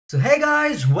So hey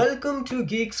guys, welcome to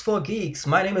Geeks for Geeks.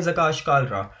 My name is Akash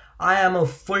Kalra. I am a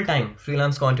full-time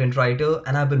freelance content writer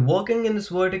and I've been working in this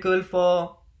vertical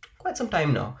for quite some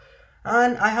time now.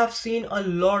 And I have seen a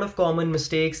lot of common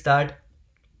mistakes that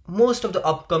most of the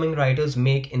upcoming writers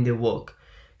make in their work.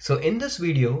 So in this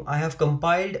video, I have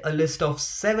compiled a list of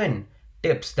 7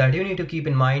 tips that you need to keep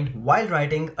in mind while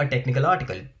writing a technical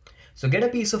article. So get a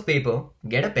piece of paper,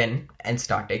 get a pen and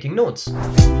start taking notes.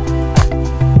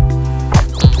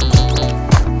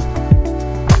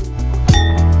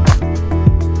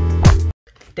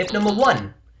 Tip number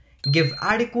 1, give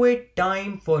adequate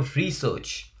time for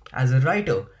research. As a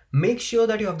writer, make sure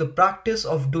that you have the practice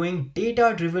of doing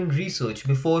data-driven research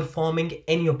before forming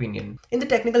any opinion. In the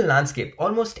technical landscape,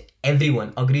 almost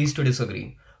everyone agrees to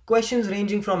disagree. Questions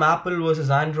ranging from Apple versus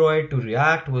Android to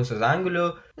React versus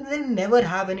Angular, they never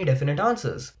have any definite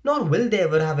answers. Nor will they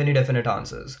ever have any definite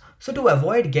answers. So to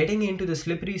avoid getting into the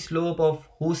slippery slope of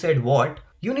who said what,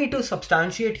 you need to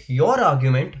substantiate your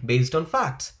argument based on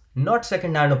facts, not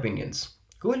second-hand opinions.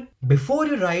 Cool? Before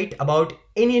you write about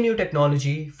any new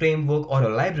technology, framework or a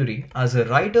library, as a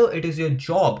writer it is your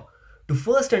job to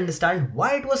first understand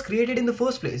why it was created in the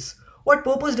first place. What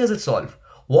purpose does it solve?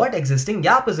 What existing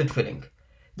gap is it filling?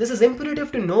 This is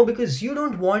imperative to know because you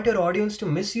don't want your audience to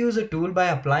misuse a tool by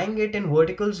applying it in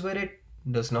verticals where it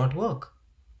does not work.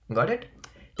 Got it?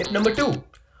 Tip number 2,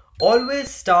 always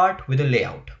start with a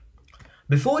layout.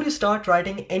 Before you start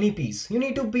writing any piece, you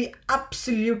need to be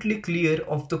absolutely clear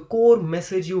of the core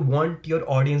message you want your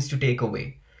audience to take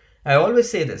away. I always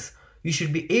say this, you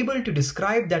should be able to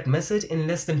describe that message in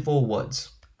less than 4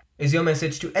 words. Is your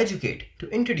message to educate, to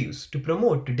introduce, to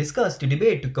promote, to discuss, to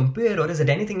debate, to compare, or is it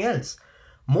anything else?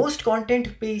 Most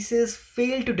content pieces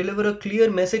fail to deliver a clear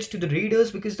message to the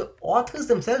readers because the authors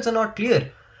themselves are not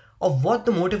clear of what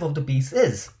the motive of the piece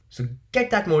is. So get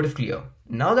that motive clear.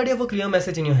 Now that you have a clear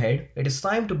message in your head, it is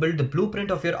time to build the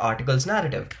blueprint of your article's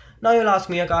narrative. Now you'll ask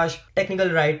me, Akash,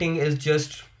 technical writing is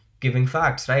just giving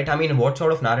facts, right? I mean, what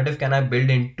sort of narrative can I build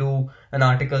into an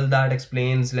article that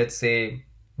explains, let's say,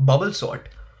 bubble sort?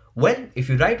 Well, if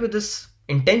you write with this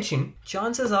intention,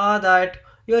 chances are that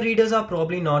your readers are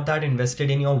probably not that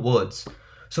invested in your words.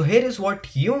 So here is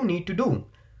what you need to do.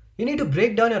 You need to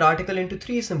break down your article into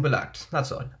 3 simple acts.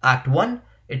 That's all. Act 1,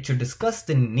 it should discuss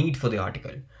the need for the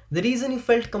article. The reason you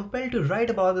felt compelled to write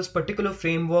about this particular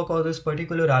framework or this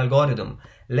particular algorithm.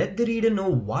 Let the reader know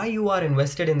why you are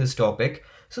invested in this topic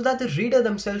so that the reader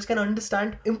themselves can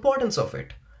understand the importance of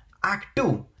it. Act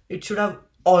 2, it should have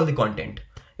all the content.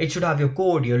 It should have your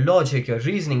code, your logic, your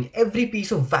reasoning, every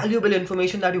piece of valuable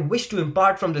information that you wish to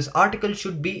impart from this article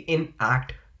should be in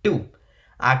Act 2.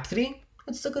 Act 3,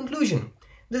 it's the conclusion.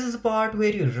 This is the part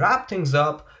where you wrap things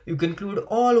up, you conclude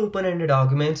all open-ended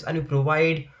arguments and you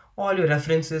provide all your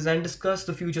references and discuss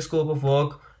the future scope of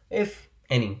work, if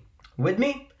any. With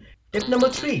me? Tip number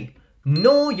 3,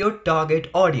 know your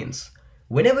target audience.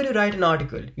 Whenever you write an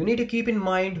article, you need to keep in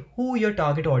mind who your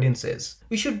target audience is.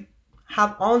 You should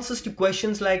have answers to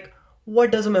questions like,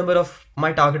 what does a member of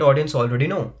my target audience already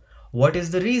know? What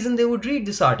is the reason they would read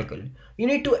this article? You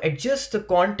need to adjust the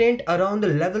content around the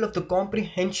level of the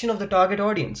comprehension of the target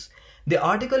audience. The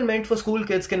article meant for school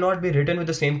kids cannot be written with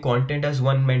the same content as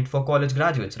one meant for college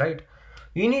graduates, right?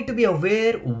 You need to be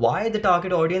aware why the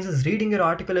target audience is reading your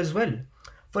article as well.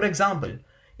 For example,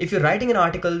 if you're writing an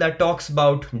article that talks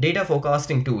about data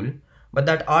forecasting tool, but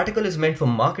that article is meant for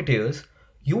marketers,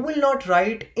 you will not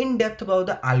write in depth about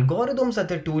the algorithms that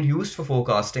the tool used for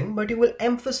forecasting, but you will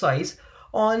emphasize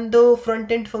on the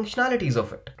front-end functionalities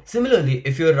of it. Similarly,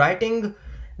 if you're writing,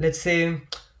 let's say,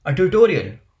 a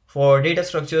tutorial for data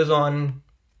structures on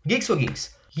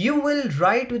GeeksforGeeks, you will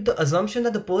write with the assumption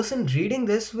that the person reading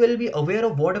this will be aware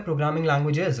of what a programming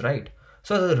language is, right?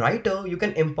 So as a writer, you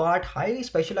can impart highly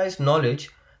specialized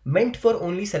knowledge meant for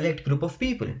only select group of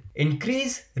people.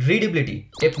 Increase readability.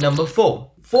 Tip number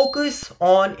 4, focus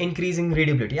on increasing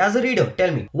readability. As a reader,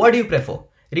 tell me, what do you prefer?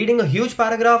 Reading a huge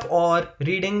paragraph or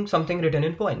reading something written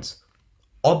in points?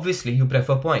 Obviously, you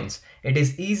prefer points. It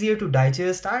is easier to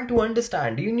digest and to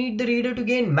understand. You need the reader to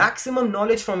gain maximum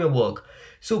knowledge from your work.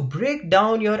 So break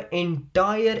down your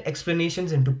entire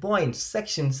explanations into points,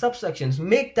 sections, subsections.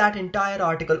 Make that entire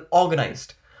article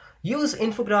organized. Use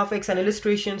infographics and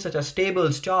illustrations such as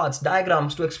tables, charts,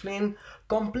 diagrams to explain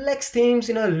complex themes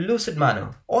in a lucid manner.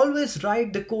 Always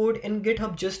write the code in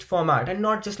GitHub gist format and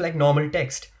not just like normal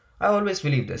text. I always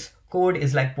believe this. Code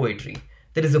is like poetry.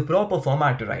 There is a proper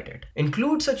format to write it.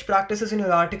 Include such practices in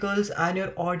your articles and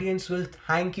your audience will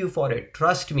thank you for it.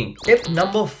 Trust me. Tip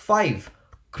number 5.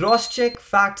 Cross-check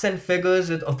facts and figures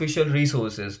with official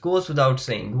resources. Goes without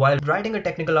saying. While writing a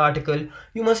technical article,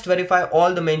 you must verify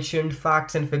all the mentioned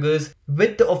facts and figures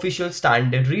with the official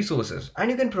standard resources.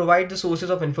 And you can provide the sources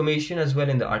of information as well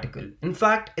in the article. In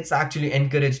fact, it's actually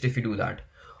encouraged if you do that.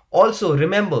 Also,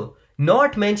 remember,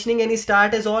 not mentioning any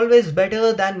stat is always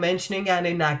better than mentioning an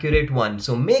inaccurate one.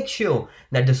 So make sure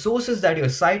that the sources that you're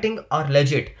citing are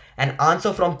legit. An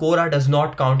answer from Quora does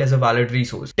not count as a valid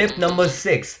resource. Tip number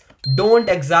 6. Don't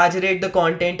exaggerate the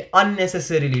content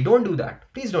unnecessarily. Don't do that.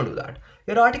 Please don't do that.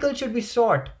 Your article should be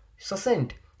short,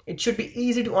 succinct. It should be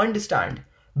easy to understand.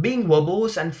 Being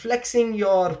verbose and flexing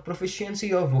your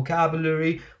proficiency of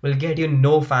vocabulary will get you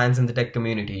no fans in the tech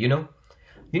community, you know.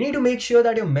 You need to make sure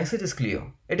that your message is clear.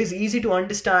 It is easy to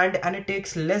understand and it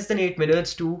takes less than 8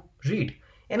 minutes to read.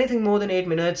 Anything more than 8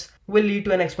 minutes will lead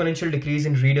to an exponential decrease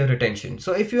in reader retention.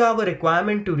 So if you have a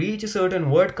requirement to reach a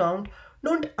certain word count,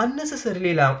 don't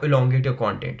unnecessarily elongate your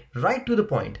content. Write to the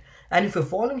point. And if you're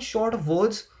falling short of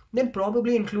words, then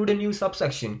probably include a new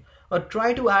subsection or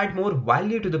try to add more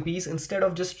value to the piece instead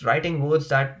of just writing words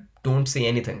that don't say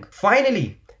anything.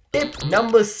 Finally, tip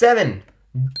number 7.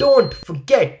 Don't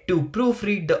forget to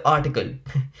proofread the article.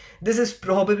 This is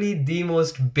probably the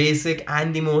most basic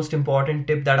and the most important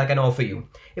tip that I can offer you.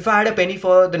 If I had a penny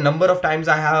for the number of times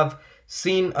I have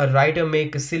seen a writer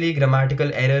make a silly grammatical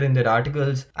error in their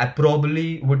articles, I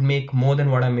probably would make more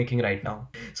than what I'm making right now.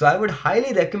 So I would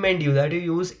highly recommend you that you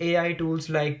use AI tools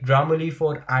like Grammarly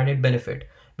for added benefit.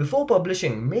 Before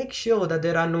publishing, make sure that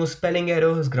there are no spelling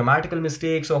errors, grammatical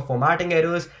mistakes, or formatting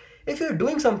errors. If you're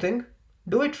doing something,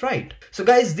 do it right. So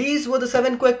guys, these were the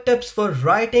 7 quick tips for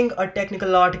writing a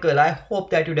technical article. I hope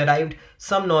that you derived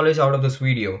some knowledge out of this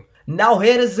video. Now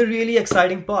here is the really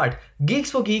exciting part.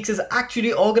 GeeksforGeeks is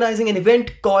actually organizing an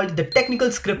event called the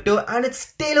Technical Scripter, and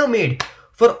it's tailor-made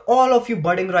for all of you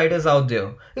budding writers out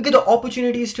there. You get the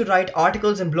opportunities to write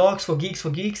articles and blogs for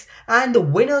GeeksforGeeks, and the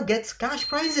winner gets cash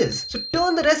prizes. So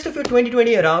turn the rest of your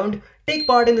 2020 around, take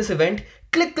part in this event,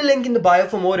 click the link in the bio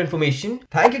for more information.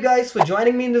 Thank you guys for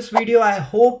joining me in this video. I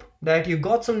hope that you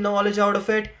got some knowledge out of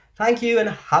it. Thank you and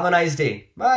have a nice day. Bye.